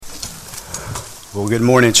Well, good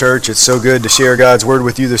morning, church. It's so good to share God's Word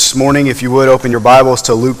with you this morning. If you would, open your Bibles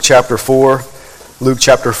to Luke chapter 4. Luke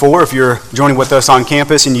chapter 4. If you're joining with us on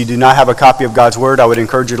campus and you do not have a copy of God's Word, I would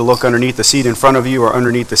encourage you to look underneath the seat in front of you or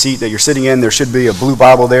underneath the seat that you're sitting in. There should be a blue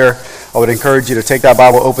Bible there. I would encourage you to take that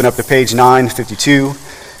Bible, open up to page 952.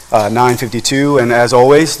 952, and as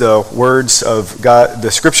always, the words of God,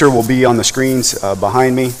 the scripture will be on the screens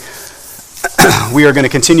behind me. We are going to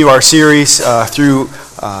continue our series through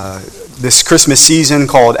this Christmas season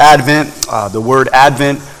called Advent. The word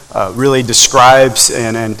Advent really describes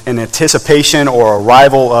an anticipation or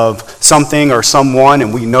arrival of something or someone,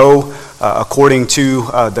 and we know according to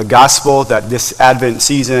the gospel that this Advent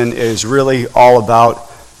season is really all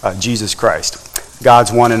about Jesus Christ,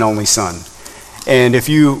 God's one and only Son. And if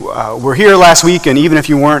you were here last week, and even if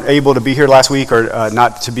you weren't able to be here last week or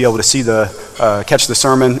not to be able to see catch the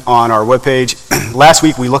sermon on our webpage, last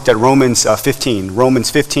week we looked at Romans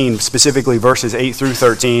 15, specifically verses 8 through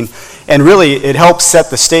 13, and really it helps set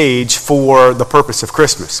the stage for the purpose of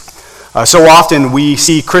Christmas. So often we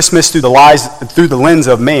see Christmas through the lens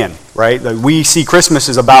of man, right? We see Christmas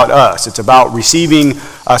is about us. It's about receiving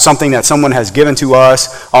something that someone has given to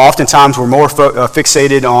us. Oftentimes we're more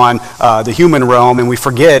fixated on the human realm, and we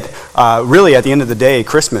forget, really at the end of the day,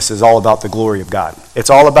 Christmas is all about the glory of God. It's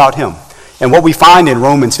all about Him. And what we find in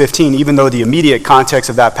Romans 15, even though the immediate context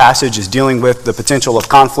of that passage is dealing with the potential of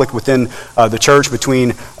conflict within the church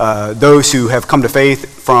between those who have come to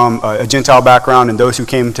faith from a Gentile background and those who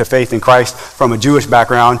came to faith in Christ from a Jewish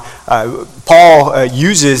background, Paul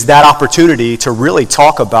uses that opportunity to really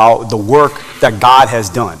talk about the work that God has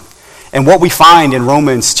done. And what we find in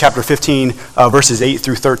Romans chapter 15, verses 8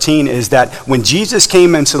 through 13, is that when Jesus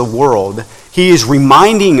came into the world, He is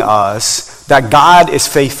reminding us that God is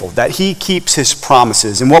faithful, that He keeps His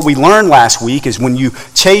promises. And what we learned last week is when you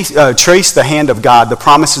trace the hand of God, the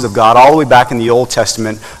promises of God, all the way back in the Old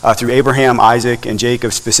Testament through Abraham, Isaac, and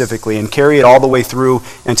Jacob specifically, and carry it all the way through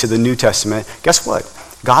into the New Testament, guess what?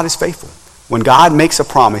 God is faithful. When God makes a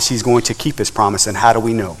promise, He's going to keep His promise. And how do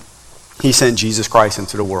we know? He sent Jesus Christ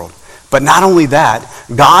into the world. But not only that,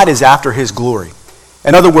 God is after His glory.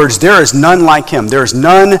 In other words, there is none like Him. There is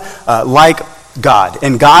none like God.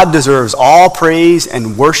 And God deserves all praise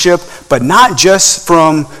and worship, but not just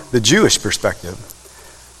from the Jewish perspective.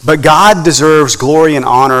 But God deserves glory and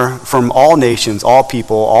honor from all nations, all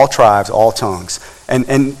people, all tribes, all tongues.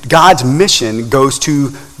 And God's mission goes to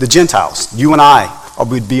the Gentiles. You and I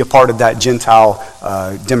would be a part of that Gentile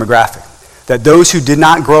demographic. That those who did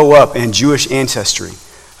not grow up in Jewish ancestry,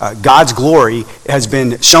 God's glory has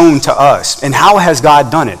been shown to us. And how has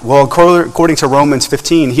God done it? Well, according to Romans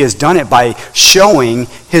 15, He has done it by showing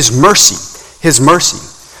His mercy. His mercy.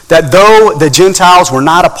 That though the Gentiles were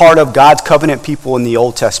not a part of God's covenant people in the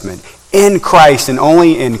Old Testament, in Christ and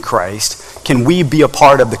only in Christ can we be a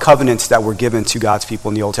part of the covenants that were given to God's people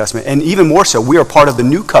in the Old Testament. And even more so, we are part of the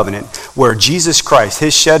new covenant where Jesus Christ,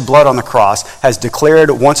 His shed blood on the cross, has declared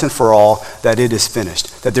once and for all that it is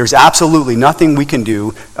finished. That there's absolutely nothing we can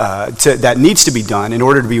do that needs to be done in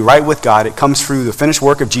order to be right with God. It comes through the finished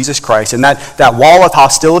work of Jesus Christ. And that wall of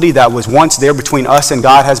hostility that was once there between us and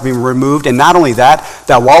God has been removed. And not only that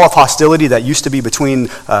wall of hostility that used to be between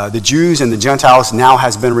the Jews and the Gentiles now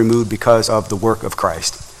has been removed because of the work of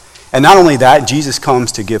Christ. And not only that, Jesus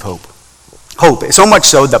comes to give hope. Hope. So much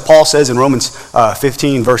so that Paul says in Romans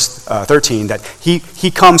 15, verse 13, that he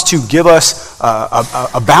comes to give us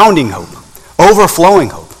abounding hope, overflowing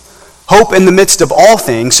hope. Hope in the midst of all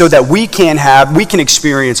things so that we can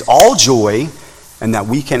experience all joy and that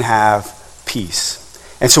we can have peace.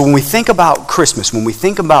 And so when we think about Christmas, when we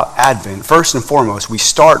think about Advent, first and foremost, we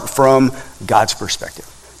start from God's perspective.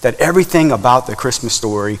 That everything about the Christmas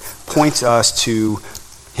story points us to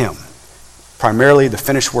Him, primarily the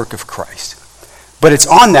finished work of Christ. But it's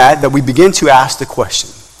on that we begin to ask the question,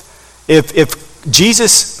 if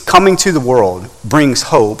Jesus coming to the world brings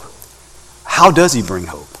hope, how does He bring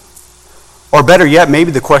hope? Or better yet, maybe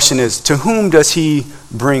the question is, to whom does He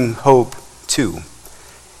bring hope to?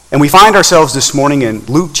 And we find ourselves this morning in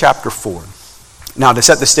Luke chapter 4. Now, to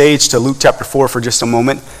set the stage to Luke chapter 4 for just a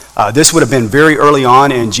moment, this would have been very early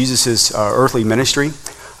on in Jesus' earthly ministry.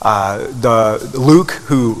 Luke,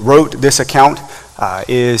 who wrote this account,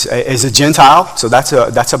 is a Gentile, so that's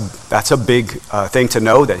a big thing to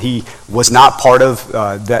know, that he was not part of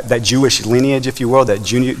that Jewish lineage, if you will, that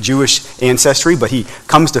Jewish ancestry, but he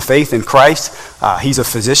comes to faith in Christ. He's a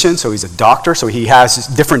physician, so he's a doctor, so he has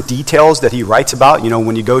different details that he writes about. You know,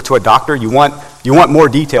 when you go to a doctor, you want more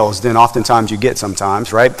details than oftentimes you get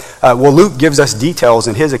sometimes, right? Well, Luke gives us details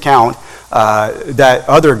in his account that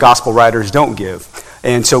other gospel writers don't give.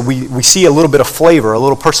 And so we see a little bit of flavor, a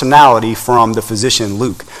little personality from the physician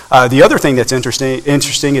Luke. The other thing that's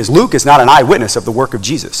interesting is Luke is not an eyewitness of the work of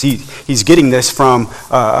Jesus. He's getting this from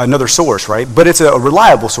another source, right? But it's a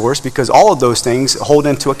reliable source because all of those things hold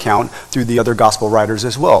into account through the other gospel writers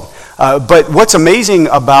as well. But what's amazing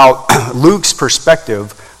about Luke's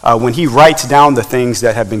perspective when he writes down the things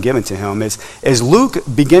that have been given to him is Luke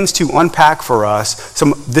begins to unpack for us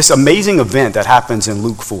this amazing event that happens in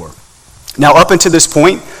Luke 4. Now, up until this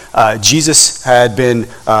point, Jesus has been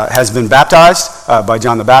baptized by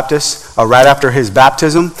John the Baptist. Right after his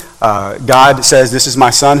baptism, God says, "This is my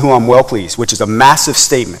son who I'm well pleased," which is a massive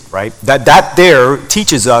statement, right? That there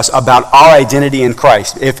teaches us about our identity in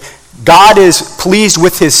Christ. If God is pleased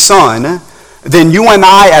with his son, then you and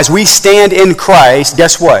I, as we stand in Christ,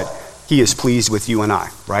 guess what? He is pleased with you and I,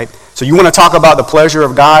 right? So you want to talk about the pleasure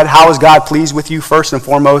of God? How is God pleased with you? First and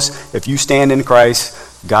foremost, if you stand in Christ,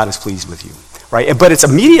 God is pleased with you, right? But it's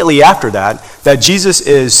immediately after that Jesus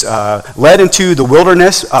is led into the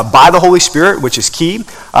wilderness by the Holy Spirit, which is key,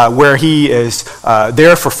 where he is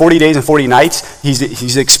there for 40 days and 40 nights.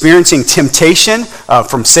 He's experiencing temptation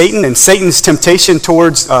from Satan, and Satan's temptation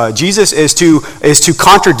towards Jesus is to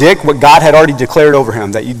contradict what God had already declared over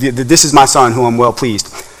him, that this is my son who I'm well pleased.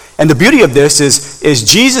 And the beauty of this is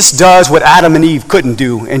Jesus does what Adam and Eve couldn't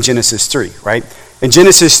do in Genesis 3, right? In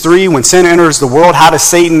Genesis 3, when sin enters the world, how does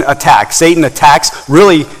Satan attack? Satan attacks,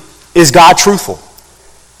 really, is God truthful?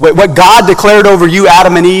 What God declared over you,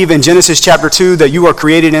 Adam and Eve, in Genesis chapter 2, that you are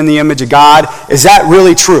created in the image of God, is that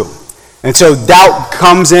really true? And so doubt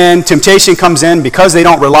comes in, temptation comes in, because they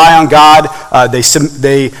don't rely on God,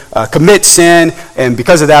 they commit sin, and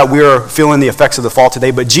because of that, we are feeling the effects of the fall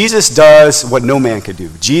today. But Jesus does what no man could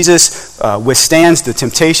do. Jesus withstands the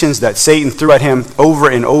temptations that Satan threw at him over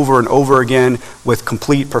and over and over again with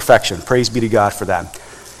complete perfection. Praise be to God for that.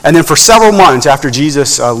 And then for several months after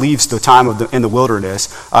Jesus leaves the time in the wilderness,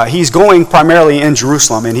 he's going primarily in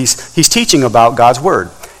Jerusalem, and he's teaching about God's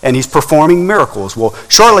word. And he's performing miracles. Well,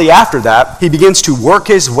 shortly after that, he begins to work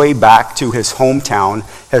his way back to his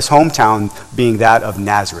hometown being that of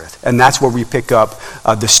Nazareth. And that's where we pick up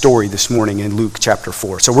the story this morning in Luke chapter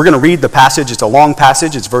 4. So we're going to read the passage. It's a long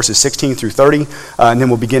passage. It's verses 16 through 30, and then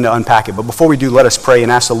we'll begin to unpack it. But before we do, let us pray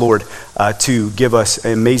and ask the Lord to give us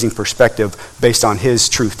an amazing perspective based on his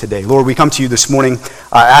truth today. Lord, we come to you this morning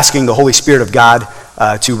asking the Holy Spirit of God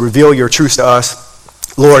to reveal your truths to us.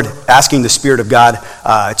 Lord, asking the Spirit of God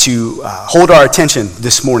to hold our attention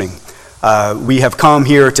this morning. We have come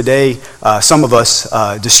here today, some of us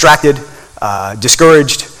distracted,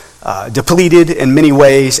 discouraged, depleted in many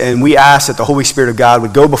ways, and we ask that the Holy Spirit of God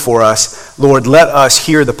would go before us. Lord, let us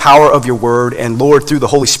hear the power of your word, and Lord, through the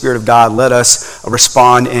Holy Spirit of God, let us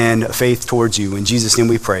respond in faith towards you. In Jesus' name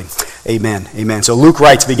we pray. Amen. Amen. So Luke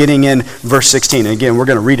writes, beginning in verse 16, and again, we're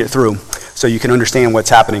going to read it through so you can understand what's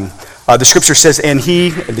happening. The scripture says, "And he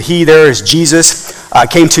there is Jesus,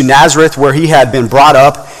 came to Nazareth where he had been brought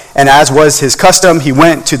up, and as was his custom, he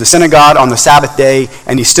went to the synagogue on the Sabbath day,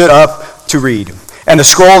 and he stood up to read. And the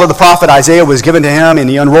scroll of the prophet Isaiah was given to him, and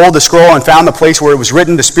he unrolled the scroll and found the place where it was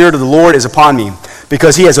written, 'The Spirit of the Lord is upon me,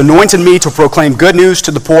 because he has anointed me to proclaim good news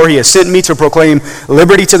to the poor. He has sent me to proclaim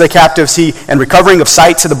liberty to the captives, and recovering of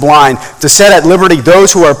sight to the blind, to set at liberty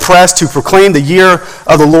those who are oppressed, to proclaim the year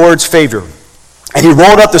of the Lord's favor.' And he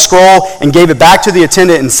rolled up the scroll and gave it back to the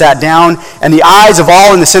attendant and sat down. And the eyes of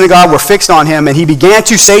all in the synagogue were fixed on him. And he began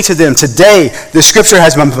to say to them, 'Today the scripture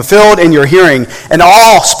has been fulfilled in your hearing.' And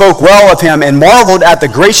all spoke well of him and marveled at the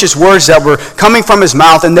gracious words that were coming from his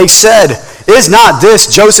mouth. And they said, 'Is not this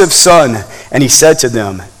Joseph's son?' And he said to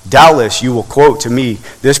them, 'Doubtless you will quote to me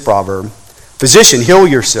this proverb, Physician, heal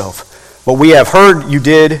yourself. What we have heard you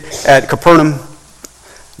did at Capernaum,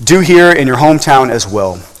 do here in your hometown as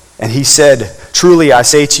well.' And he said, 'Truly I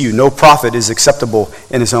say to you, no prophet is acceptable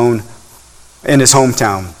in his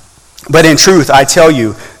hometown. But in truth I tell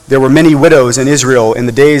you, there were many widows in Israel in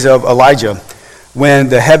the days of Elijah, when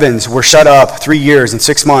the heavens were shut up 3 years and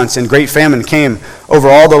 6 months, and great famine came over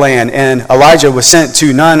all the land. And Elijah was sent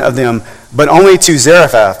to none of them, but only to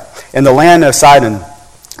Zarephath in the land of Sidon,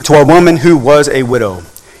 to a woman who was a widow.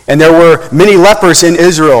 And there were many lepers in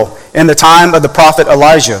Israel in the time of the prophet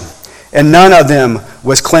Elijah, and none of them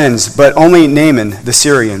was cleansed, but only Naaman the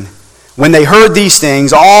Syrian. When they heard these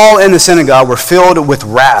things, all in the synagogue were filled with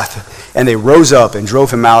wrath, and they rose up and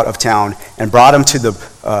drove him out of town and brought him to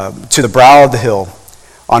the brow of the hill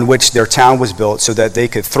on which their town was built, so that they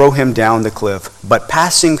could throw him down the cliff. But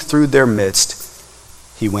passing through their midst,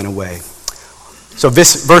 he went away." So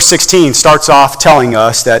this verse 16 starts off telling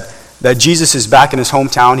us that Jesus is back in his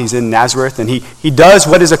hometown. He's in Nazareth, and he does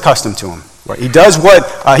what is accustomed to him. Right? He does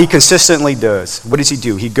what he consistently does. What does he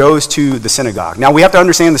do? He goes to the synagogue. Now, we have to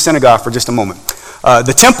understand the synagogue for just a moment.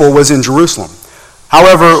 The temple was in Jerusalem.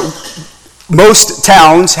 However, most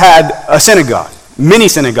towns had a synagogue, many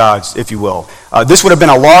synagogues, if you will. This would have been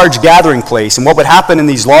a large gathering place, and what would happen in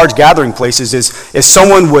these large gathering places is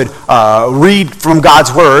someone would read from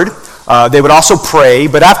God's word. They would also pray,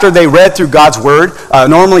 but after they read through God's word,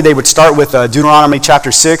 normally they would start with Deuteronomy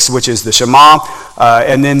chapter 6, which is the Shema,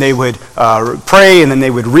 and then they would pray, and then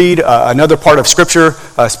they would read another part of Scripture,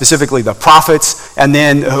 specifically the prophets, and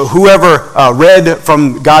then whoever read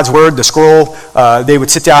from God's word, the scroll, they would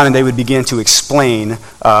sit down and they would begin to explain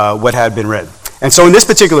what had been read. And so in this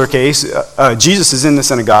particular case, Jesus is in the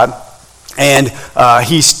synagogue, and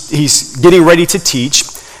he's getting ready to teach.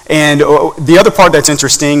 And the other part that's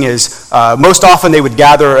interesting is most often they would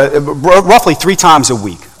gather roughly 3 times a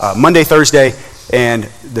week, Monday, Thursday, and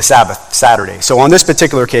the Sabbath, Saturday. So on this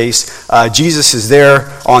particular case, Jesus is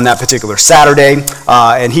there on that particular Saturday,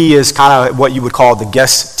 and he is kind of what you would call the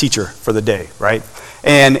guest teacher for the day, right?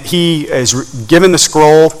 And he is given the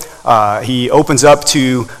scroll. He opens up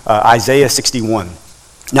to Isaiah 61.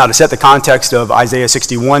 Now, to set the context of Isaiah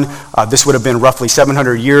 61, this would have been roughly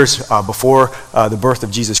 700 years before the birth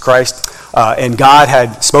of Jesus Christ. And God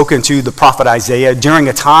had spoken to the prophet Isaiah during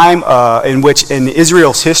a time in which in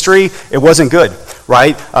Israel's history, it wasn't good,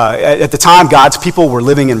 right? At the time, God's people were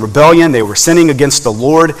living in rebellion. They were sinning against the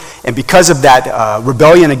Lord. And because of that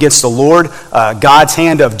rebellion against the Lord, God's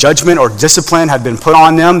hand of judgment or discipline had been put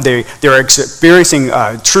on them. They're experiencing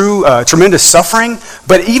tremendous suffering.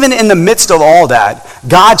 But even in the midst of all that,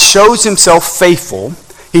 God shows himself faithful.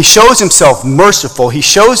 He shows himself merciful. He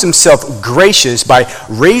shows himself gracious by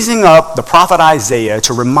raising up the prophet Isaiah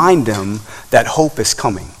to remind them that hope is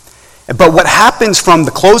coming. But what happens from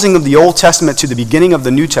the closing of the Old Testament to the beginning of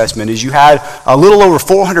the New Testament is you had a little over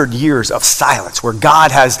 400 years of silence where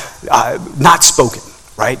God has not spoken,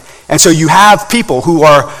 right? And so you have people who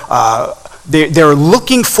are they're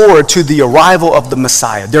looking forward to the arrival of the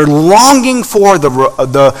Messiah. They're longing for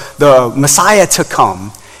the Messiah to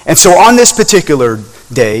come. And so on this particular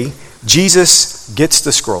day, Jesus gets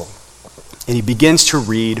the scroll and he begins to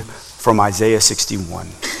read from Isaiah 61.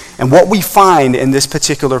 And what we find in this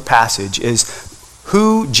particular passage is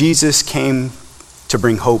who Jesus came to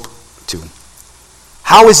bring hope to.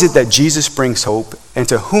 How is it that Jesus brings hope, and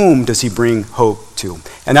to whom does he bring hope to?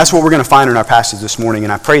 And that's what we're going to find in our passage this morning,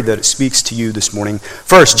 and I pray that it speaks to you this morning.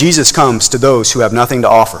 First, Jesus comes to those who have nothing to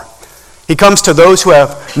offer. He comes to those who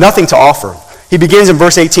have nothing to offer. He begins in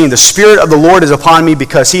verse 18, "The Spirit of the Lord is upon me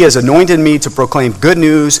because he has anointed me to proclaim good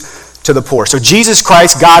news to the poor." So Jesus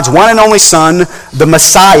Christ, God's one and only Son, the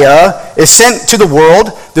Messiah, is sent to the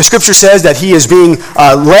world. The Scripture says that he is being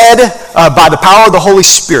led by the power of the Holy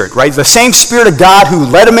Spirit, right? The same Spirit of God who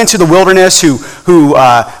led him into the wilderness, who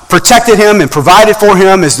protected him and provided for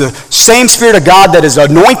him, is the same Spirit of God that is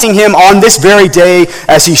anointing him on this very day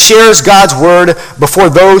as he shares God's word before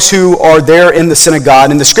those who are there in the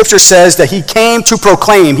synagogue. And the Scripture says that he came to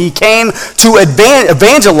proclaim, he came to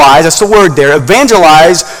evangelize, that's the word there,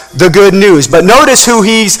 evangelize the good news. But notice who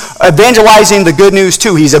he's evangelizing the good news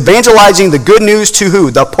to. He's evangelizing the good news to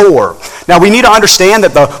who? The poor. Now we need to understand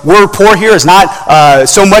that the word poor here is not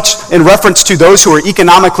so much in reference to those who are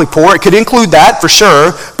economically poor. It could include that for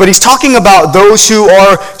sure, but he's talking about those who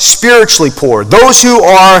are spiritually poor, those who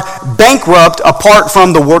are bankrupt apart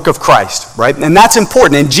from the work of Christ, right? And that's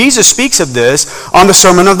important. And Jesus speaks of this on the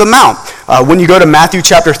Sermon on the Mount. When you go to Matthew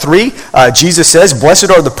chapter 3, Jesus says, "Blessed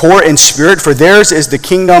are the poor in spirit, for theirs is the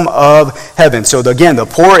kingdom of heaven." So again, the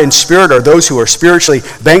poor in spirit are those who are spiritually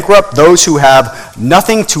bankrupt, those who have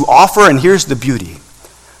nothing to offer. And here's the beauty,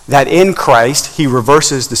 that in Christ, he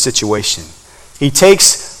reverses the situation. He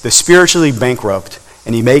takes the spiritually bankrupt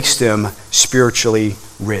and he makes them spiritually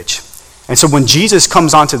rich. And so when Jesus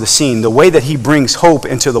comes onto the scene, the way that he brings hope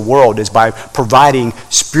into the world is by providing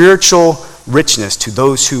spiritual richness to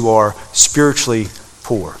those who are spiritually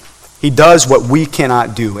poor. He does what we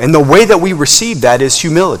cannot do. And the way that we receive that is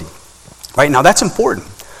humility. Right? Now that's important.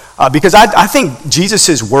 Because I think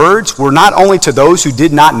Jesus' words were not only to those who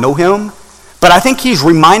did not know him, but I think he's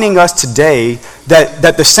reminding us today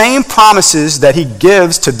that the same promises that he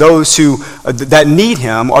gives to those who that need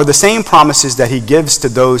him are the same promises that he gives to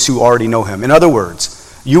those who already know him. In other words,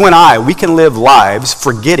 you and I, we can live lives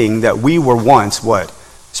forgetting that we were once what?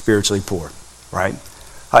 Spiritually poor, right?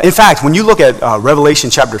 In fact, when you look at Revelation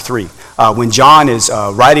chapter 3, when John is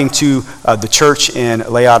writing to the church in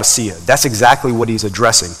Laodicea, that's exactly what he's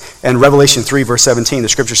addressing. In Revelation 3, verse 17, the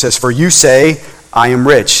Scripture says, "For you say, I am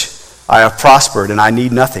rich, I have prospered, and I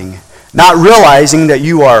need nothing, not realizing that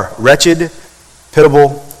you are wretched,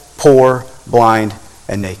 pitiable, poor, blind,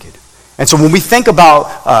 and naked. And so when we think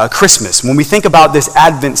about Christmas, when we think about this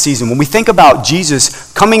Advent season, when we think about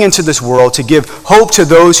Jesus coming into this world to give hope to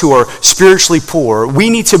those who are spiritually poor,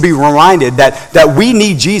 we need to be reminded that we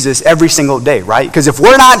need Jesus every single day, right? Because if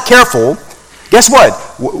we're not careful, guess what?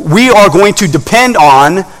 We are going to depend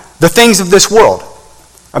on the things of this world.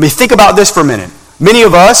 I mean, think about this for a minute. Many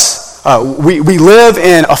of us, we live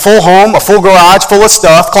in a full home, a full garage full of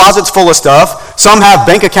stuff, closets full of stuff. Some have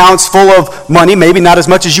bank accounts full of money, maybe not as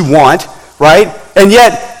much as you want, right? And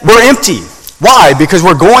yet, we're empty. Why? Because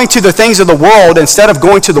we're going to the things of the world instead of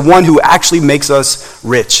going to the one who actually makes us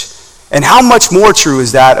rich. And how much more true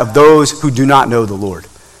is that of those who do not know the Lord,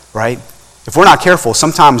 right? If we're not careful,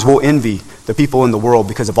 sometimes we'll envy the people in the world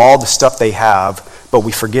because of all the stuff they have, but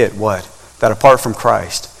we forget what? That apart from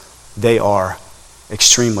Christ, they are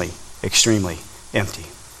extremely, extremely empty.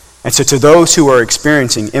 And so to those who are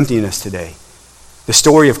experiencing emptiness today, the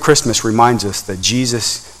story of Christmas reminds us that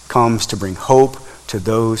Jesus comes to bring hope to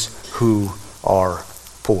those who are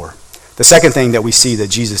poor. The second thing that we see that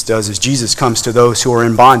Jesus does is Jesus comes to those who are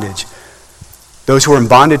in bondage. Those who are in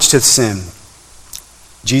bondage to sin.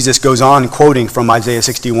 Jesus goes on quoting from Isaiah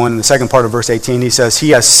 61 in the second part of verse 18. He says,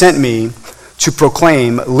 "He has sent me to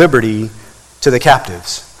proclaim liberty to the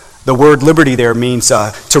captives." The word liberty there means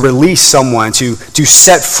to release someone, to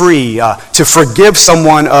set free, to forgive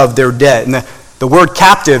someone of their debt. And the word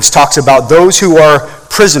captives talks about those who are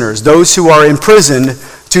prisoners, those who are imprisoned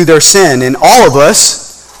to their sin. And all of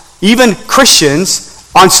us, even Christians,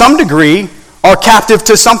 on some degree, are captive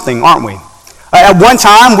to something, aren't we? At one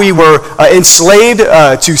time, we were enslaved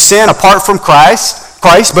to sin apart from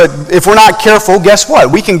Christ, but if we're not careful, guess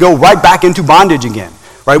what? We can go right back into bondage again.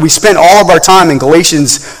 Right? We spent all of our time in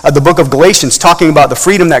Galatians, the book of Galatians, talking about the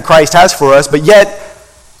freedom that Christ has for us, but yet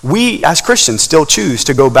we as Christians still choose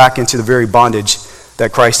to go back into the very bondage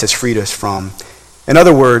that Christ has freed us from. In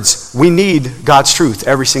other words, we need God's truth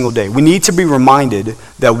every single day. We need to be reminded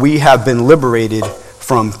that we have been liberated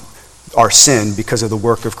from our sin because of the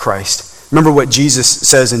work of Christ. Remember what Jesus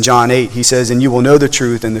says in John 8. He says, "And you will know the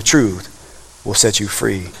truth, and the truth will set you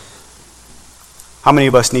free." How many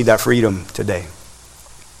of us need that freedom today?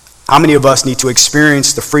 How many of us need to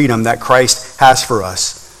experience the freedom that Christ has for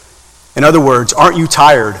us? In other words, aren't you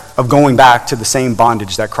tired of going back to the same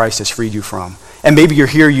bondage that Christ has freed you from? And maybe you're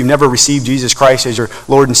here, you've never received Jesus Christ as your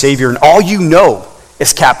Lord and Savior, and all you know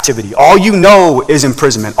is captivity. All you know is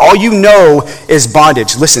imprisonment. All you know is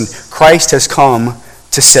bondage. Listen, Christ has come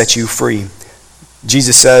to set you free.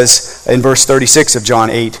 Jesus says in verse 36 of John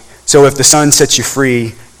 8, "So if the Son sets you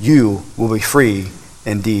free, you will be free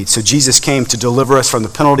indeed." So Jesus came to deliver us from the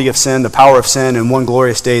penalty of sin, the power of sin, and one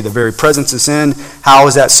glorious day, the very presence of sin. How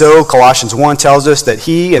is that so? Colossians 1 tells us that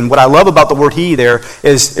he, and what I love about the word he there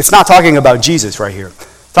is it's not talking about Jesus right here.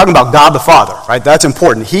 It's talking about God the Father, right? That's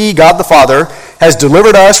important. He, God the Father, has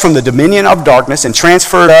delivered us from the dominion of darkness and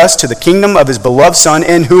transferred us to the kingdom of his beloved Son,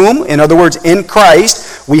 in whom, in other words, in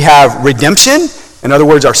Christ, we have redemption. In other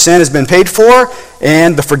words, our sin has been paid for,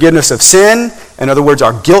 and the forgiveness of sin. In other words,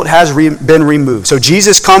 our guilt has been removed. So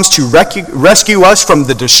Jesus comes to rescue us from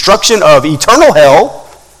the destruction of eternal hell,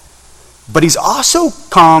 but he's also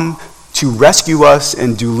come to rescue us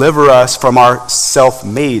and deliver us from our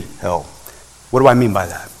self-made hell. What do I mean by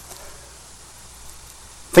that?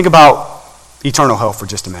 Think about eternal hell for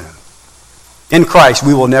just a minute. In Christ,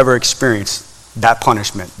 we will never experience that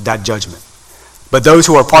punishment, that judgment. But those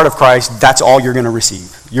who are part of Christ, that's all you're going to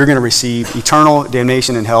receive. You're going to receive eternal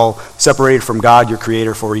damnation in hell, separated from God, your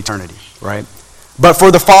Creator, for eternity, right? But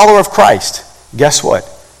for the follower of Christ, guess what?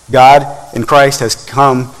 God in Christ has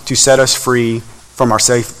come to set us free from our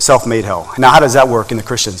self-made hell. Now, how does that work in the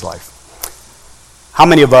Christian's life? How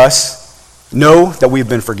many of us know that we've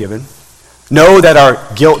been forgiven, know that our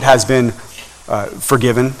guilt has been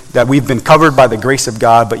forgiven, that we've been covered by the grace of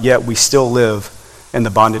God, but yet we still live in the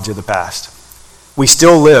bondage of the past? We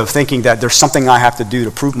still live thinking that there's something I have to do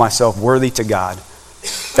to prove myself worthy to God,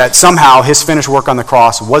 that somehow his finished work on the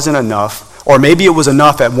cross wasn't enough, or maybe it was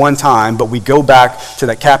enough at one time, but we go back to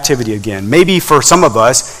that captivity again. Maybe for some of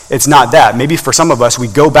us, it's not that. Maybe for some of us, we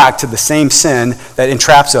go back to the same sin that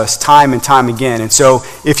entraps us time and time again. And so,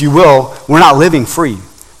 if you will, we're not living free.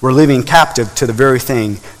 We're living captive to the very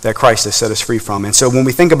thing that Christ has set us free from. And so when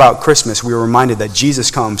we think about Christmas, we are reminded that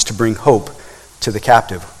Jesus comes to bring hope to the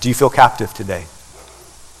captive. Do you feel captive today?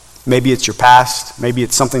 Maybe it's your past. Maybe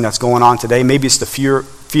it's something that's going on today. Maybe it's the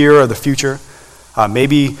fear of the future.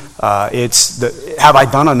 Maybe it's have I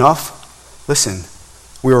done enough? Listen,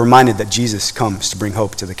 we are reminded that Jesus comes to bring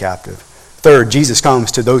hope to the captive. Third, Jesus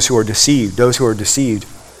comes to those who are deceived. Those who are deceived.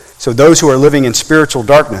 So those who are living in spiritual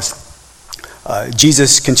darkness.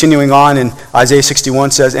 Jesus, continuing on in Isaiah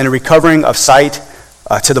 61, says, and a recovering of sight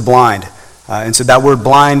to the blind. And so that word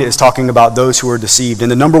blind is talking about those who are deceived.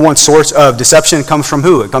 And the number one source of deception comes from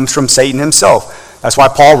who? It comes from Satan himself. That's why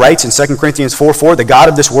Paul writes in 2 Corinthians 4:4, the God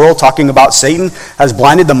of this world, talking about Satan, has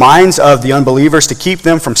blinded the minds of the unbelievers to keep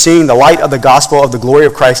them from seeing the light of the gospel of the glory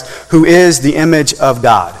of Christ, who is the image of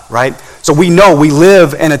God, right? So we know we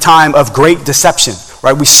live in a time of great deception,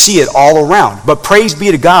 right? We see it all around. But praise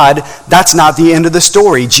be to God, that's not the end of the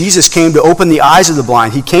story. Jesus came to open the eyes of the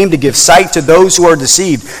blind. He came to give sight to those who are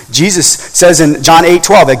deceived. Jesus says in John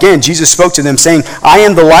 8:12, again, Jesus spoke to them saying, I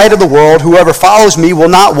am the light of the world. Whoever follows me will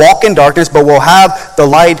not walk in darkness, but will have the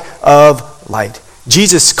light of light.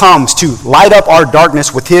 Jesus comes to light up our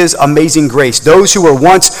darkness with his amazing grace. Those who were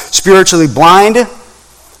once spiritually blind,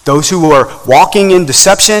 those who were walking in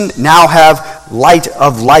deception, now have light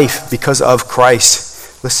of life because of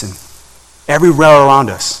Christ. Listen, everywhere around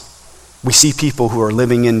us, we see people who are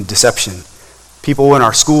living in deception. People in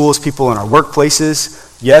our schools, people in our workplaces.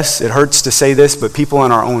 Yes, it hurts to say this, but people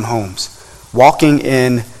in our own homes. Walking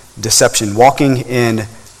in deception, walking in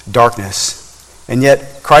darkness. And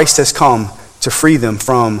yet, Christ has come to free them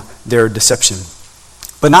from their deception.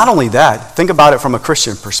 But not only that, think about it from a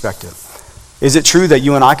Christian perspective. Is it true that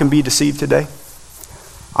you and I can be deceived today?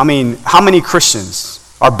 I mean, how many Christians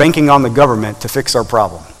are banking on the government to fix our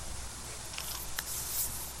problem?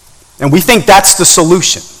 And we think that's the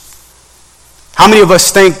solution. How many of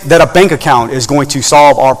us think that a bank account is going to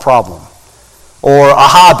solve our problem? Or a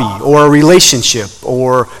hobby, or a relationship,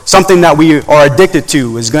 or something that we are addicted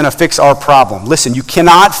to is going to fix our problem? Listen, you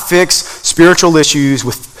cannot fix spiritual issues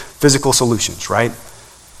with physical solutions, right?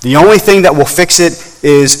 The only thing that will fix it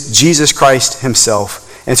is Jesus Christ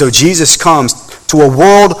himself. And so Jesus comes to a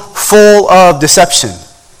world full of deception.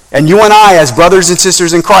 And you and I, as brothers and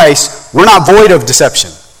sisters in Christ, we're not void of deception,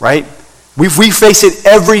 right? We face it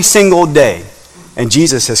every single day. And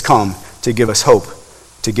Jesus has come to give us hope,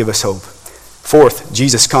 to give us hope. Fourth,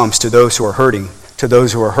 Jesus comes to those who are hurting, to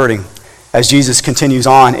those who are hurting. As Jesus continues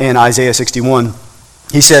on in Isaiah 61,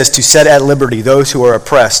 he says to set at liberty those who are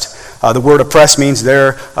oppressed. The word oppressed means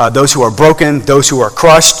those who are broken, those who are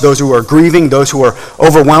crushed, those who are grieving, those who are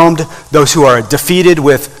overwhelmed, those who are defeated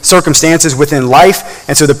with circumstances within life.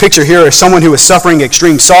 And so the picture here is someone who is suffering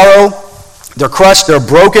extreme sorrow. They're crushed, they're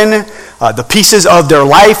broken. The pieces of their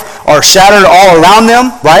life are shattered all around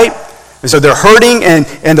them, right? And so they're hurting,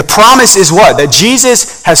 and the promise is what? That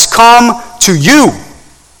Jesus has come to you,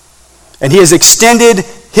 and he has extended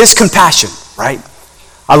his compassion, right?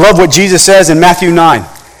 I love what Jesus says in Matthew 9.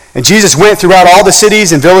 And Jesus went throughout all the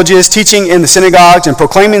cities and villages, teaching in the synagogues and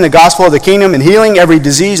proclaiming the gospel of the kingdom and healing every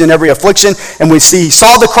disease and every affliction. And when he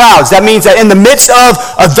saw the crowds, that means that in the midst of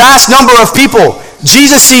a vast number of people,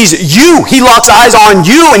 Jesus sees you. He locks eyes on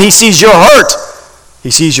you, and he sees your hurt.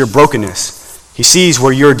 He sees your brokenness. He sees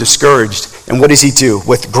where you're discouraged. And what does he do?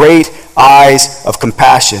 With great eyes of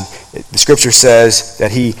compassion, the scripture says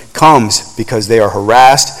that he comes because they are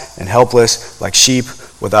harassed and helpless like sheep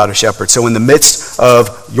without a shepherd. So in the midst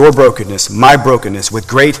of your brokenness, my brokenness, with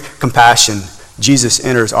great compassion, Jesus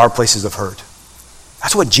enters our places of hurt.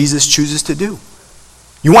 That's what Jesus chooses to do.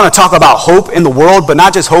 You want to talk about hope in the world, but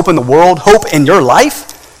not just hope in the world, hope in your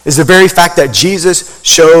life, is the very fact that Jesus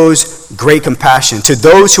shows great compassion to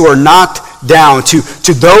those who are knocked down, to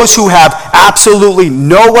those who have absolutely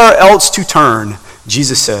nowhere else to turn.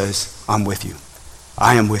 Jesus says, I'm with you.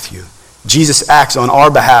 I am with you. Jesus acts on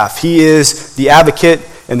our behalf. He is the advocate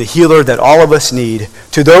and the healer that all of us need.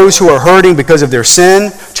 To those who are hurting because of their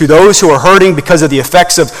sin, to those who are hurting because of the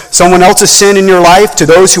effects of someone else's sin in your life, to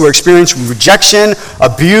those who are experiencing rejection,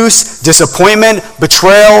 abuse, disappointment,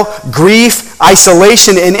 betrayal, grief,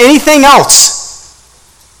 isolation, and anything else,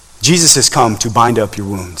 Jesus has come to bind up your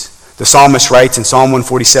wounds. The psalmist writes in Psalm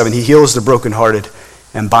 147, he heals the brokenhearted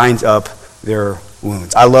and binds up their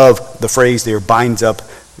wounds. I love the phrase there, binds up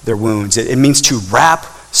their wounds. It means to wrap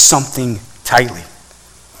something tightly.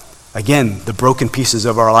 Again, the broken pieces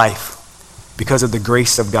of our life, because of the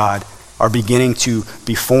grace of God, are beginning to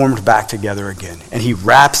be formed back together again. And he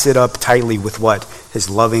wraps it up tightly with what? His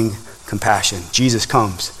loving compassion. Jesus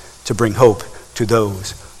comes to bring hope to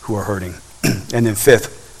those who are hurting. And then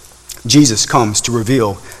fifth, Jesus comes to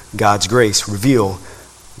reveal God's grace. Reveal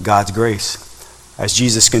God's grace. As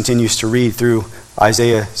Jesus continues to read through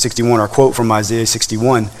Isaiah 61, or quote from Isaiah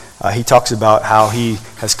 61, he talks about how he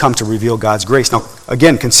has come to reveal God's grace. Now,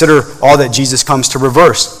 again, consider all that Jesus comes to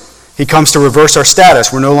reverse. He comes to reverse our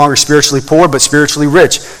status. We're no longer spiritually poor, but spiritually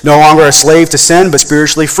rich. No longer a slave to sin, but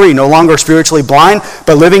spiritually free. No longer spiritually blind,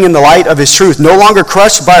 but living in the light of his truth. No longer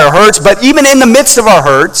crushed by our hurts, but even in the midst of our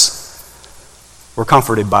hurts, we're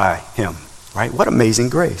comforted by him. right? What amazing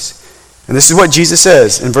grace. And this is what Jesus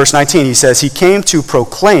says in verse 19. He says, he came to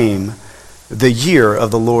proclaim the year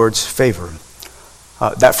of the Lord's favor.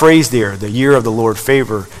 That phrase there, the year of the Lord's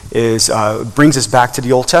favor, brings us back to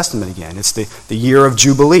the Old Testament again. It's the year of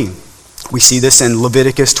Jubilee. We see this in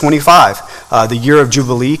Leviticus 25. The year of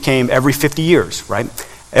Jubilee came every 50 years, right?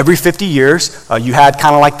 Every 50 years, you had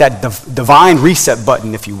kind of like that divine reset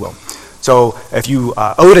button, if you will. So if you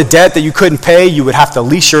owed a debt that you couldn't pay, you would have to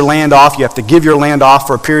lease your land off. You have to give your land off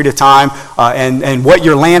for a period of time, and what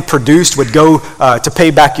your land produced would go to pay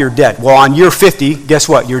back your debt. Well, on year 50, guess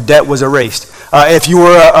what? Your debt was erased. If you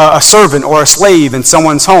were a servant or a slave in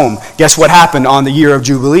someone's home, guess what happened on the year of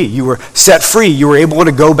Jubilee? You were set free. You were able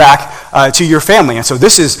to go back to your family. And so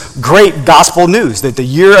this is great gospel news that the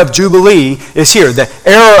year of Jubilee is here. The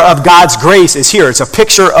era of God's grace is here. It's a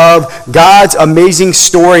picture of God's amazing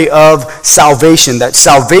story of salvation, that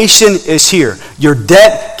salvation is here. Your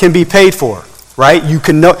debt can be paid for. Right? You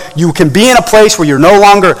can be in a place where you're no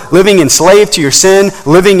longer living enslaved to your sin,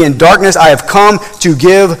 living in darkness. I have come to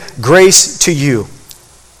give grace to you.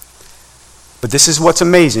 But this is what's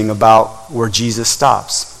amazing about where Jesus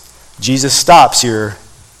stops. Jesus stops here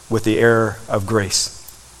with the era of grace.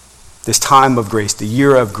 This time of grace, the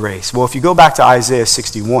year of grace. Well, if you go back to Isaiah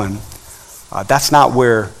 61, that's not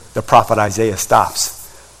where the prophet Isaiah stops.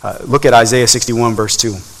 Look at Isaiah 61, verse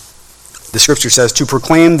 2. The scripture says, to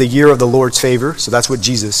proclaim the year of the Lord's favor. So that's what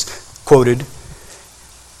Jesus quoted.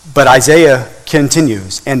 But Isaiah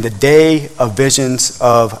continues, and the day of vengeance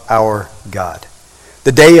of our God.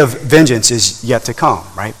 The day of vengeance is yet to come,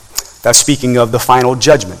 right? That's speaking of the final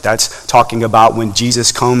judgment. That's talking about when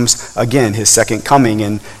Jesus comes again, his second coming.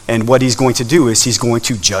 And what he's going to do is he's going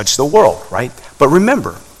to judge the world, right? But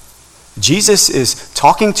remember, Jesus is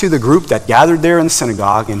talking to the group that gathered there in the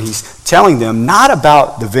synagogue, and he's telling them not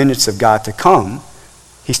about the vengeance of God to come.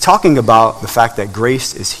 He's talking about the fact that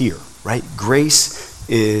grace is here, right? Grace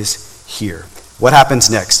is here. What happens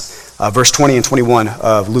next? Verse 20 and 21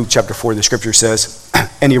 of Luke chapter 4, the scripture says,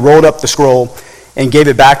 and he rolled up the scroll and gave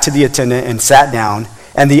it back to the attendant and sat down,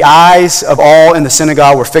 and the eyes of all in the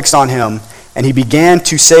synagogue were fixed on him, and he began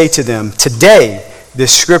to say to them, today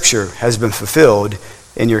this scripture has been fulfilled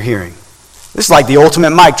in your hearing. This is like the ultimate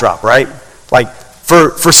mic drop, right? Like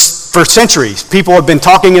for centuries, people have been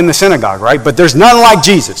talking in the synagogue, right? But there's none like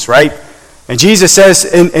Jesus, right? And Jesus says,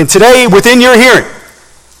 and today within your hearing,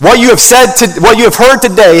 what you have heard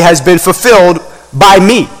today has been fulfilled by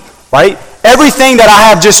me, right? Everything that I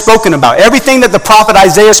have just spoken about, everything that the prophet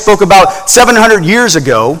Isaiah spoke about 700 years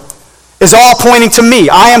ago is all pointing to me.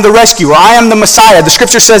 I am the rescuer. I am the Messiah. The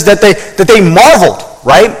scripture says that they marveled,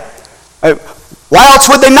 right? Why else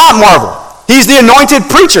would they not marvel? He's the anointed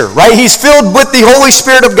preacher, right? He's filled with the Holy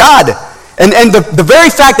Spirit of God. And the very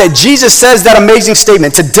fact that Jesus says that amazing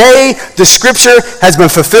statement, today the scripture has been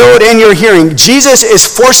fulfilled in your hearing, Jesus is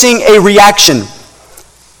forcing a reaction.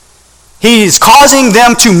 He's causing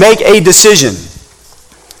them to make a decision.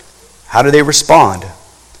 How do they respond?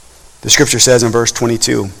 The scripture says in verse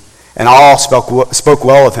 22, and all spoke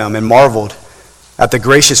well of him and marveled at the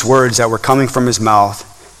gracious words that were coming from his mouth.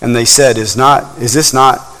 And they said, is this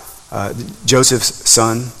not Joseph's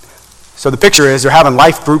son? So the picture is they're having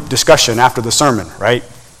life group discussion after the sermon, right?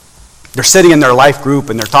 They're sitting in their life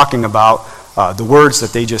group and they're talking about the words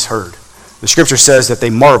that they just heard. The scripture says that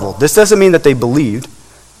they marveled. This doesn't mean that they believed.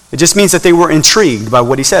 It just means that they were intrigued by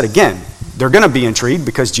what he said. Again, they're going to be intrigued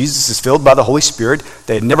because Jesus is filled by the Holy Spirit.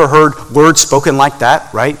 They had never heard words spoken like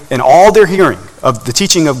that, right? In all their hearing of the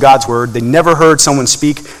teaching of God's word, they never heard someone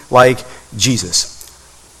speak like Jesus.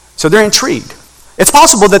 So they're intrigued. It's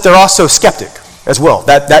possible that they're also skeptic as well.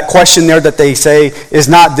 That question there that they say, is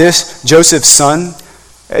not this Joseph's son?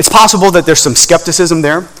 It's possible that there's some skepticism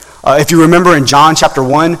there. If you remember in John chapter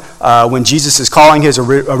 1, when Jesus is calling his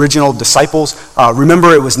original disciples,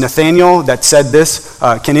 remember it was Nathanael that said this,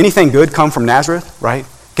 can anything good come from Nazareth, right?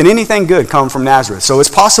 Can anything good come from Nazareth? So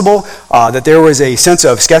it's possible that there was a sense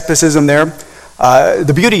of skepticism there.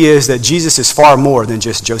 The beauty is that Jesus is far more than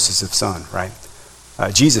just Joseph's son, right?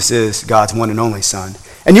 Jesus is God's one and only son.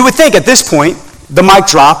 And you would think at this point, the mic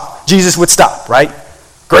drop, Jesus would stop, right?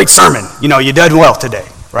 Great sermon. You did well today,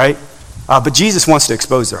 right? But Jesus wants to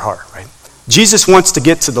expose their heart, right? Jesus wants to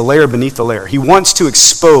get to the layer beneath the layer. He wants to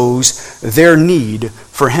expose their need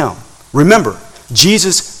for him. Remember,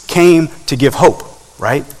 Jesus came to give hope,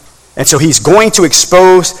 right? And so he's going to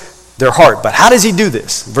expose their heart. But how does he do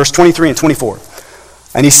this? Verse 23 and 24.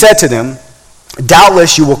 And he said to them,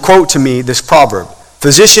 doubtless you will quote to me this proverb,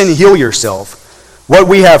 physician, heal yourself. What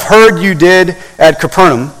we have heard you did at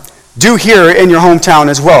Capernaum, do here in your hometown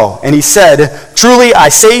as well. And he said, truly I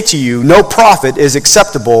say to you, no prophet is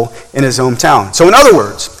acceptable in his hometown. So in other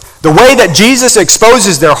words, the way that Jesus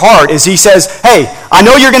exposes their heart is he says, hey, I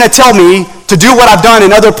know you're going to tell me to do what I've done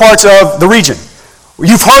in other parts of the region.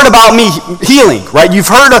 You've heard about me healing, right? You've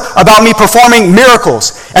heard about me performing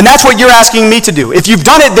miracles. And that's what you're asking me to do. If you've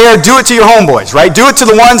done it there, do it to your homeboys, right? Do it to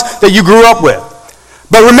the ones that you grew up with.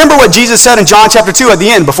 But remember what Jesus said in John chapter 2 at the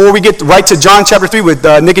end, before we get right to John chapter 3 with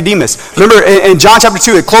Nicodemus. Remember in John chapter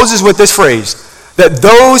 2, it closes with this phrase, that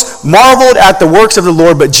those marveled at the works of the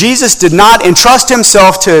Lord, but Jesus did not entrust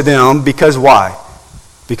himself to them because why?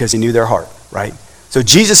 Because he knew their heart, right? So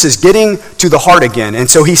Jesus is getting to the heart again. And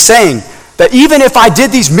so he's saying that even if I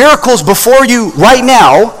did these miracles before you right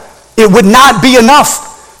now, it would not be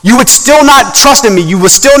enough. You would still not trust in me. You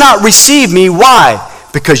would still not receive me. Why?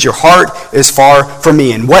 Because your heart is far from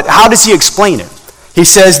me. And how does he explain it? He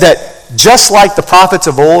says that just like the prophets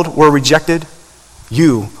of old were rejected,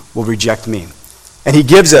 you will reject me. And he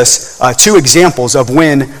gives us two examples of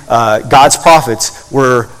when God's prophets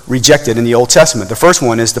were rejected in the Old Testament. The first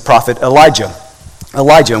one is the prophet Elijah.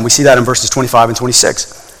 And we see that in verses 25 and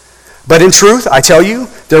 26. But in truth, I tell you,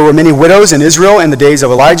 there were many widows in Israel in the days of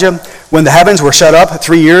Elijah, when the heavens were shut up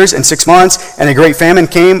 3 years and 6 months, and a great famine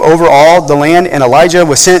came over all the land, and Elijah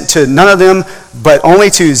was sent to none of them, but only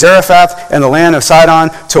to Zarephath and the land of Sidon,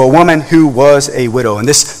 to a woman who was a widow. And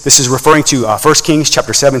this is referring to 1 Kings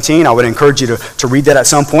chapter 17. I would encourage you to read that at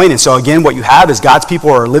some point. And so again, what you have is God's people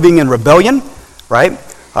are living in rebellion, right?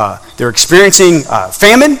 They're experiencing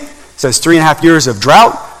famine. It says 3.5 years of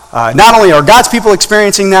drought. Not only are God's people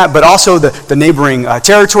experiencing that, but also the neighboring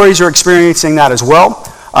territories are experiencing that as well.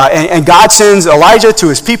 And God sends Elijah to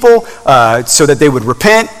his people so that they would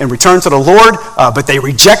repent and return to the Lord, but they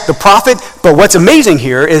reject the prophet. But what's amazing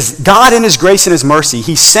here is God in his grace and his mercy,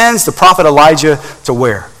 he sends the prophet Elijah to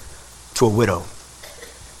where? To a widow.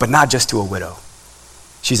 But not just to a widow.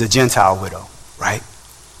 She's a Gentile widow, right?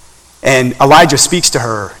 And Elijah speaks to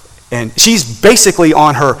her, and she's basically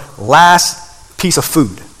on her last piece of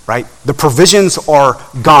food. Right? The provisions are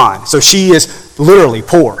gone. So she is literally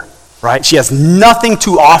poor, right? She has nothing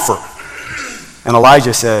to offer. And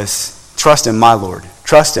Elijah says, trust in my Lord,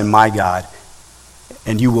 trust in my God,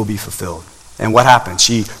 and you will be fulfilled. And what happens?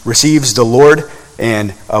 She receives the Lord,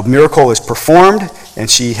 and a miracle is performed, and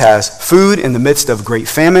she has food in the midst of great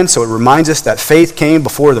famine. So it reminds us that faith came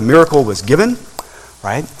before the miracle was given,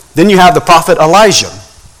 right? Then you have the prophet Elijah.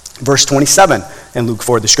 Verse 27 in Luke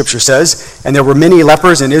 4, the scripture says, and there were many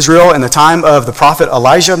lepers in Israel in the time of the prophet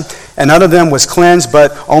Elijah, and none of them was cleansed,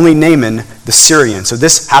 but only Naaman the Syrian. So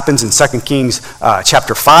this happens in 2 Kings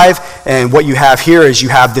chapter 5, and what you have here is you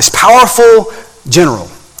have this powerful general.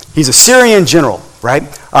 He's a Syrian general, right?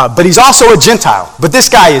 But he's also a Gentile. But this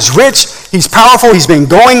guy is rich, he's powerful, he's been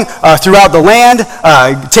going throughout the land,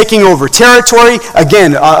 taking over territory.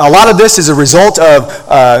 Again, a lot of this is a result of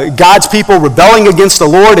God's people rebelling against the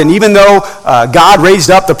Lord, and even though God raised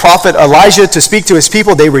up the prophet Elijah to speak to his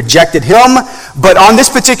people, they rejected him. But on this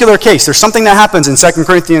particular case, there's something that happens in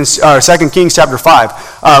 2 Kings chapter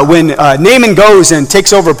 5. When Naaman goes and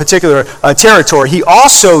takes over a particular territory, he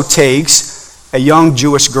also takes a young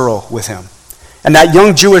Jewish girl with him. And that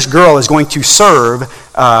young Jewish girl is going to serve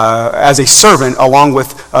as a servant along with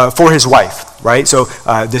for his wife, right? So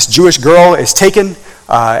this Jewish girl is taken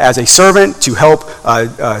as a servant to help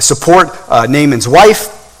support Naaman's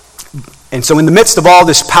wife. And so in the midst of all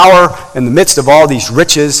this power, in the midst of all these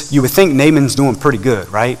riches, you would think Naaman's doing pretty good,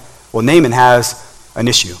 right? Well, Naaman has an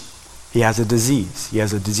issue. He has a disease. He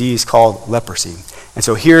has a disease called leprosy. And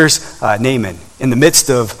so here's Naaman in the midst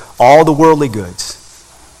of all the worldly goods,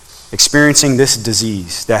 experiencing this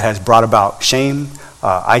disease that has brought about shame,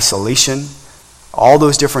 isolation, all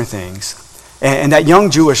those different things. And that young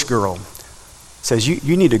Jewish girl says,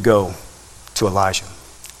 you need to go to Elijah.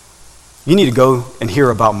 You need to go and hear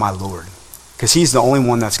about my Lord, because he's the only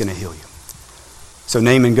one that's going to heal you. So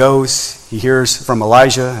Naaman goes, he hears from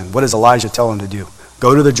Elijah, and what does Elijah tell him to do?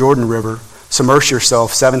 Go to the Jordan River, submerge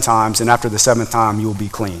yourself 7 times, and after the 7th time, you will be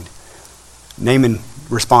cleaned. Naaman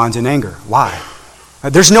responds in anger. Why?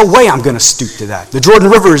 There's no way I'm going to stoop to that. The Jordan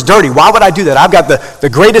River is dirty. Why would I do that? I've got the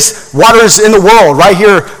greatest waters in the world right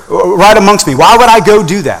here, right amongst me. Why would I go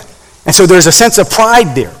do that? And so there's a sense of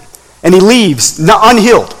pride there. And he leaves,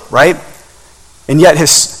 unhealed, right? And yet his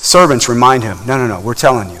servants remind him, no, we're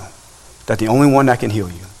telling you that the only one that can heal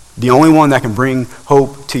you, the only one that can bring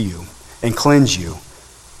hope to you and cleanse you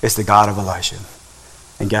is the God of Elijah.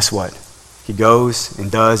 And guess what? He goes and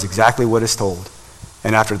does exactly what is told.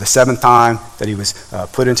 And after the 7th time that he was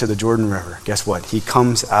put into the Jordan River, guess what? He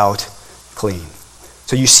comes out clean.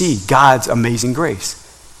 So you see God's amazing grace.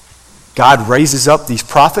 God raises up these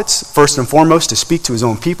prophets, first and foremost, to speak to his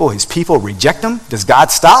own people. His people reject them. Does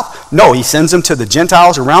God stop? No, he sends them to the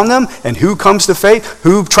Gentiles around them. And who comes to faith?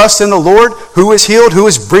 Who trusts in the Lord? Who is healed? Who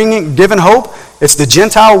is given hope? It's the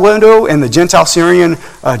Gentile widow and the Gentile Syrian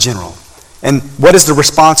general. And what is the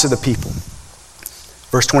response of the people?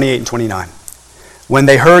 Verse 28 and 29. When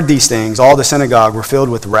they heard these things, all the synagogue were filled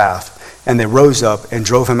with wrath, and they rose up and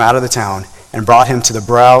drove him out of the town and brought him to the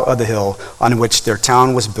brow of the hill on which their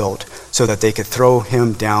town was built, so that they could throw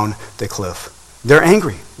him down the cliff. They're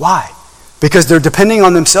angry. Why? Because they're depending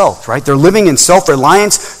on themselves, right? They're living in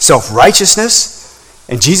self-reliance, self-righteousness,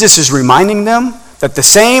 and Jesus is reminding them that the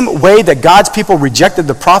same way that God's people rejected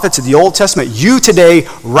the prophets of the Old Testament, you today,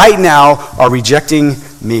 right now, are rejecting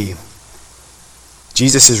me.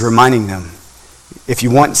 Jesus is reminding them, if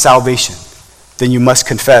you want salvation, then you must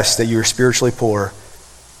confess that you are spiritually poor,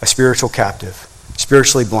 a spiritual captive,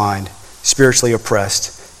 spiritually blind, spiritually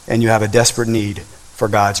oppressed, and you have a desperate need for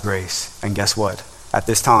God's grace. And guess what? At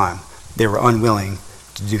this time, they were unwilling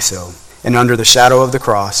to do so. And under the shadow of the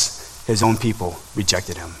cross, his own people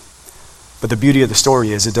rejected him. But the beauty of the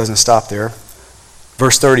story is it doesn't stop there.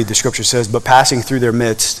 Verse 30, the scripture says, but passing through their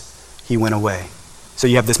midst, he went away. So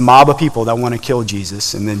you have this mob of people that want to kill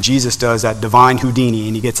Jesus, and then Jesus does that divine Houdini,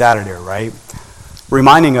 and he gets out of there, right?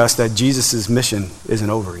 Reminding us that Jesus' mission isn't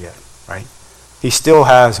over yet, right? He still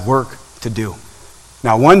has work to do.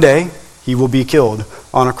 Now, one day, he will be killed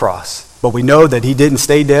on a cross. But we know that he didn't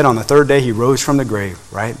stay dead. On the third day, he rose from the grave,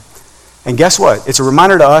 right? And guess what? It's a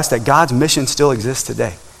reminder to us that God's mission still exists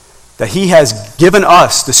today. That he has given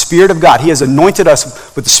us the Spirit of God. He has anointed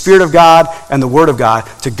us with the Spirit of God and the Word of God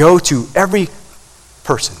to go to every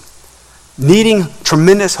person needing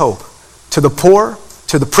tremendous hope, to the poor,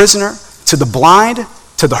 to the prisoner, to the blind,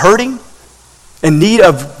 to the hurting, in need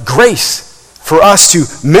of grace for us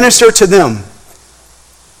to minister to them.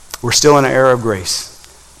 We're still in an era of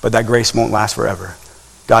grace, but that grace won't last forever.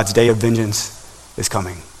 God's day of vengeance is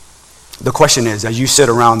coming. The question is, as you sit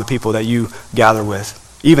around the people that you gather with,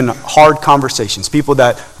 even hard conversations, people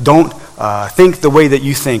that don't think the way that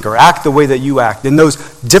you think or act the way that you act, in those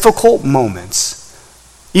difficult moments,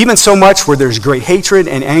 even so much where there's great hatred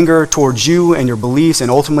and anger towards you and your beliefs and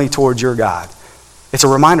ultimately towards your God, it's a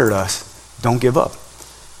reminder to us, don't give up.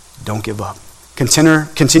 Don't give up.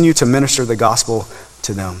 Continue to minister the gospel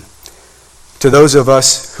to them. To those of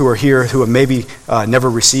us who are here who have maybe never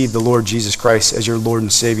received the Lord Jesus Christ as your Lord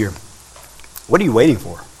and Savior, what are you waiting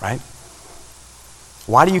for, right?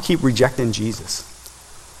 Why do you keep rejecting Jesus?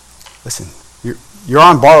 Listen, you're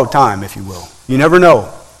on borrowed time, if you will. You never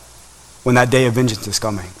know when that day of vengeance is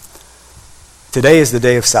coming. Today is the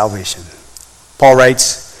day of salvation. Paul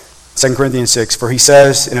writes, 2 Corinthians 6, for he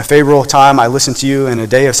says, in a favorable time I listened to you, in a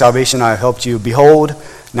day of salvation I have helped you. Behold,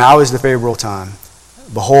 now is the favorable time.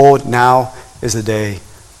 Behold, now is the day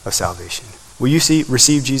of salvation. Will you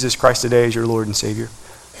receive Jesus Christ today as your Lord and Savior?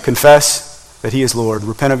 Confess that he is Lord.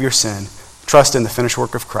 Repent of your sin. Trust in the finished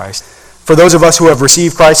work of Christ. For those of us who have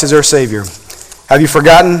received Christ as our Savior, have you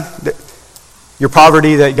forgotten your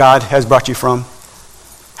poverty that God has brought you from?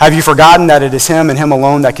 Have you forgotten that it is him and him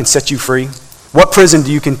alone that can set you free? What prison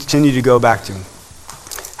do you continue to go back to?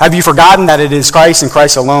 Have you forgotten that it is Christ and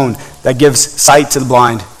Christ alone that gives sight to the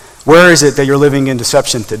blind? Where is it that you're living in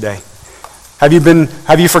deception today? Have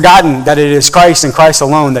you forgotten that it is Christ and Christ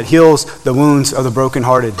alone that heals the wounds of the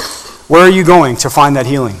brokenhearted? Where are you going to find that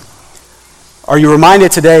healing? Are you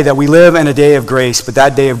reminded today that we live in a day of grace, but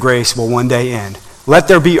that day of grace will one day end? Let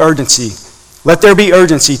there be urgency. Let there be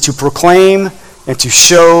urgency to proclaim and to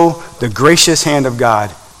show the gracious hand of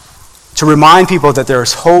God, to remind people that there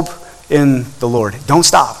is hope in the Lord. Don't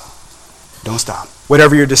stop. Don't stop.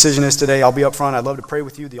 Whatever your decision is today, I'll be up front. I'd love to pray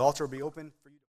with you. The altar will be open.